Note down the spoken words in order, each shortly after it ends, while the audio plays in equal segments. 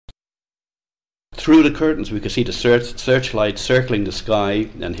Through the curtains we could see the searchlight circling the sky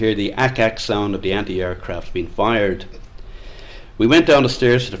and hear the ack-ack sound of the anti-aircraft being fired. We went down the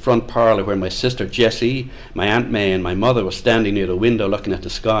stairs to the front parlour where my sister Jessie, my Aunt May and my mother were standing near the window looking at the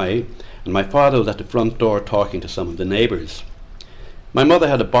sky, and my father was at the front door talking to some of the neighbours. My mother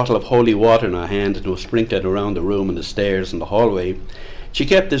had a bottle of holy water in her hand and was sprinkling around the room and the stairs and the hallway. She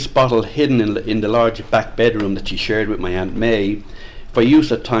kept this bottle hidden in the large back bedroom that she shared with my Aunt May for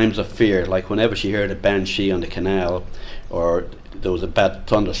use at times of fear, like whenever she heard a banshee on the canal or there was a bad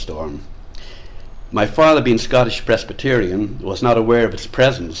thunderstorm. My father, being Scottish Presbyterian, was not aware of its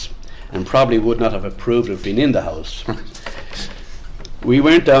presence and probably would not have approved of being in the house. We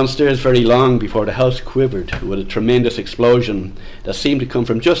weren't downstairs very long before the house quivered with a tremendous explosion that seemed to come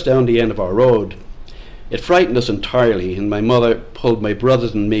from just down the end of our road. It frightened us entirely, and my mother pulled my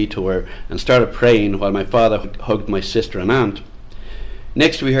brothers and me to her and started praying while my father hugged my sister and aunt.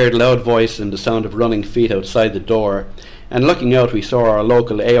 Next we heard loud voices and the sound of running feet outside the door, and looking out we saw our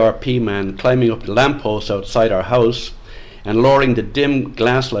local ARP man climbing up the lamppost outside our house and lowering the dim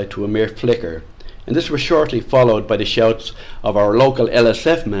glasslight to a mere flicker. And this was shortly followed by the shouts of our local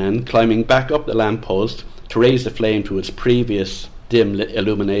LSF man climbing back up the lamppost to raise the flame to its previous dim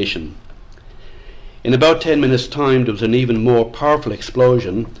illumination. In about 10 minutes' time there was an even more powerful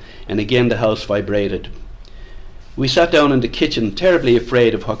explosion, and again the house vibrated. We sat down in the kitchen, terribly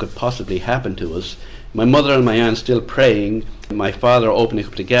afraid of what could possibly happen to us, my mother and my aunt still praying, and my father opening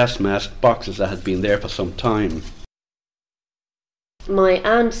up the gas mask boxes that had been there for some time. My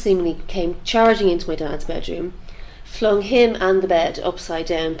aunt seemingly came charging into my dad's bedroom, flung him and the bed upside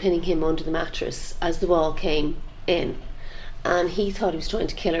down, pinning him under the mattress as the wall came in. And he thought he was trying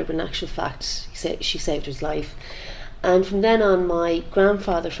to kill her, but in actual fact she saved his life. And from then on, my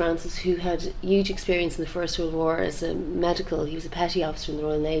grandfather Francis, who had huge experience in the First World War as a medical, he was a petty officer in the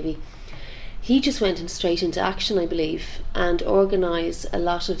Royal Navy, he just went straight into action, I believe, and organised a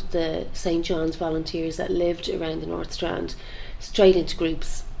lot of the St. John's volunteers that lived around the North Strand straight into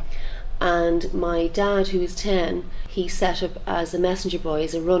groups. And my dad, who was 10, he set up as a messenger boy,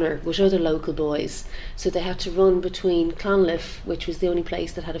 as a runner with other local boys. So they had to run between Clontarf, which was the only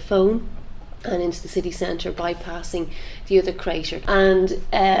place that had a phone, and into the city centre, bypassing the other crater. And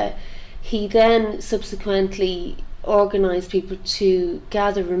he then subsequently organised people to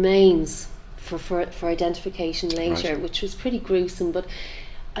gather remains for identification later, right, which was pretty gruesome, but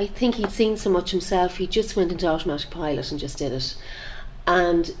I think he'd seen so much himself, he just went into automatic pilot and just did it.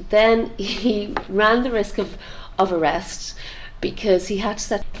 And then he ran the risk of arrest because he had to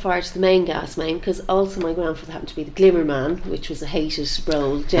set fire to the main gas main, because also my grandfather happened to be the Glimmer Man, which was a hated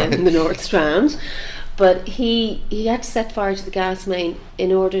role down in the North Strand. But he had to set fire to the gas main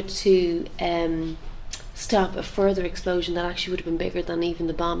in order to stop a further explosion that actually would have been bigger than even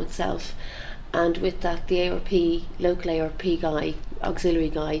the bomb itself. And with that, the local ARP guy, auxiliary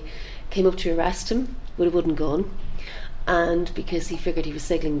guy, came up to arrest him with a wooden gun, and because he figured he was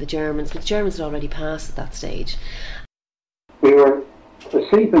signalling the Germans, but the Germans had already passed at that stage. We were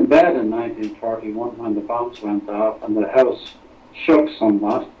asleep in bed in 1941 when the bombs went off, and the house shook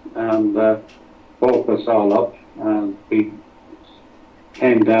somewhat, and woke us all up, and we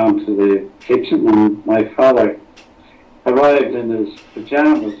came down to the kitchen, and my father arrived in his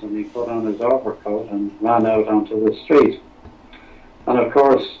pyjamas, and he put on his overcoat and ran out onto the street. And of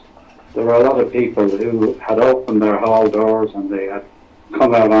course there were a lot of people who had opened their hall doors and they had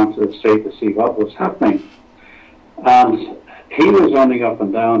come out onto the street to see what was happening. And he was running up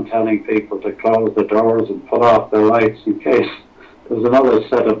and down telling people to close the doors and put off their lights in case there was another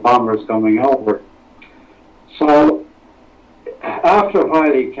set of bombers coming over. So after a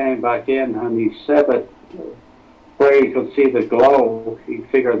while he came back in, and he said that where he could see the glow, he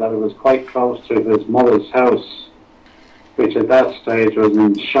figured that it was quite close to his mother's house, which at that stage was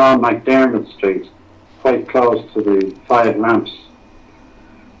in Sean McDermott Street, quite close to the Five Lamps.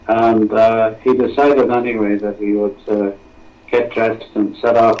 And he decided anyway that he would get dressed and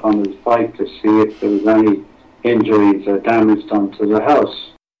set off on his bike to see if there was any injuries or damage done to the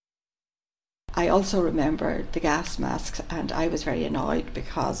house. I also remember the gas masks, and I was very annoyed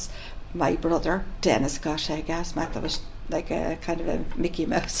because my brother Dennis got a gas mask that was like a kind of a Mickey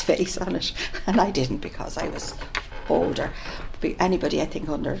Mouse face on it, and I didn't because I was older. But anybody I think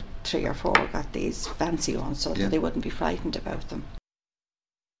under 3 or 4 got these fancy ones so that they wouldn't be frightened about them.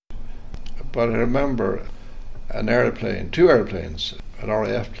 But I remember an airplane, 2 airplanes, an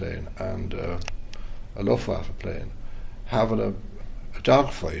RAF plane and a Luftwaffe plane, having a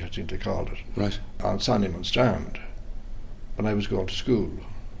dogfight, I think they called it, right, on Sandyman Strand when I was going to school.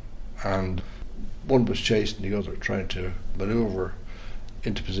 And one was chasing the other, trying to manoeuvre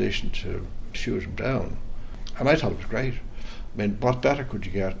into position to shoot him down. And I thought it was great. I mean, what better could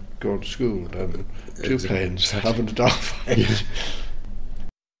you get going to school than two planes having a dogfight? Yeah.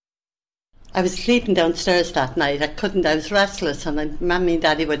 I was sleeping downstairs that night. I was restless, and Mummy and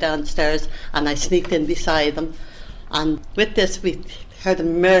Daddy were downstairs, and I sneaked in beside them. And with this, we heard a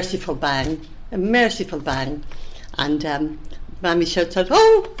merciful bang, and Mammy shouts out,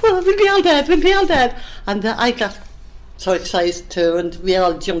 "Oh, well, we'll be all dead. And I got so excited too, and we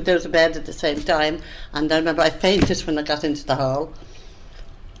all jumped out of bed at the same time. And I remember I fainted when I got into the hall,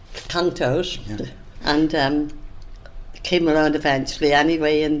 conked out, and came around eventually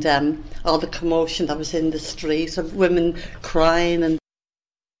anyway, and all the commotion that was in the street of women crying. And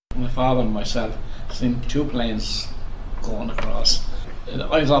my father and myself seen two planes going across.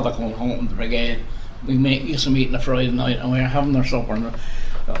 I thought they were going home from the brigade. We used to meet on a Friday night, and we were having our supper,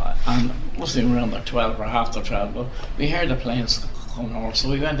 and must have been around 12 or after 12, but we heard the planes coming over, so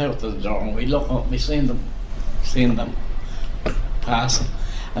we went out to the door and we looked up, we seen them passing,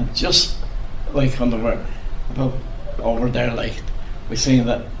 and just like when they were about over there, like we seen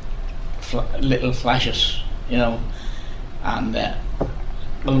that little flashes, you know, and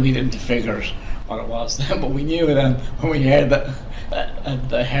well, we didn't figure what it was then, but we knew then when we heard that.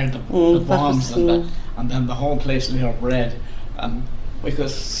 The bombs and then the whole place lit up red, and we could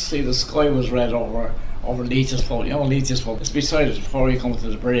see the sky was red over Leach's Fault. You know, Leach's Fault. It's beside it before you come to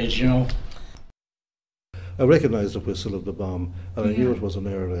the bridge, you know. I recognised the whistle of the bomb, and I knew it was an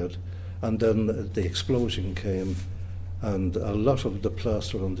air raid. And then the explosion came, and a lot of the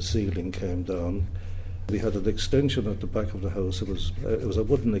plaster on the ceiling came down. We had an extension at the back of the house. It was a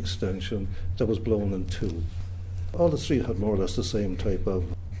wooden extension that was blown in two. All the three had more or less the same type of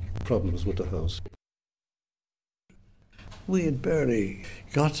problems with the house. We had barely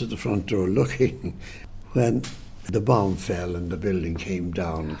got to the front door looking when the bomb fell and the building came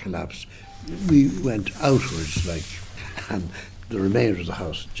down and collapsed. We went outwards, and the remainder of the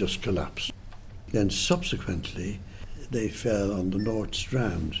house just collapsed. Then subsequently, they fell on the North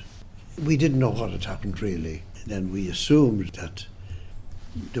Strand. We didn't know what had happened really. Then we assumed that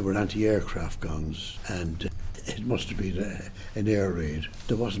there were anti-aircraft guns, and it must have been an air raid.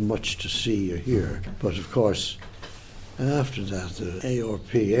 There wasn't much to see or hear, but of course after that the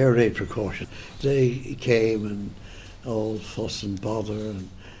ARP, air raid precaution, they came and all fuss and bother, and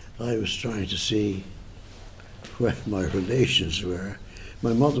I was trying to see where my relations were.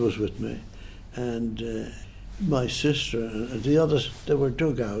 My mother was with me, and my sister and the others, they were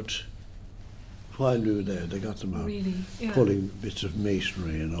dug out while we were there. They got them out, really? Yeah. Pulling bits of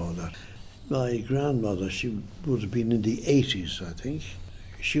masonry and all that. My grandmother, she would have been in the 80s, I think.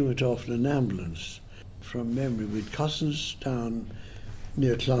 She went off in an ambulance. From memory, we had cousins down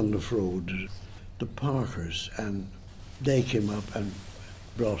near Clontarf Road, the Parkers, and they came up and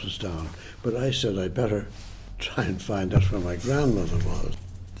brought us down. But I said I'd better try and find out where my grandmother was.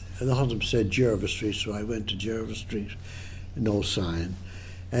 A lot of them said Jervis Street, so I went to Jervis Street, no sign.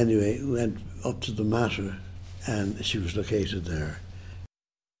 Anyway, we went up to the Mater, and she was located there.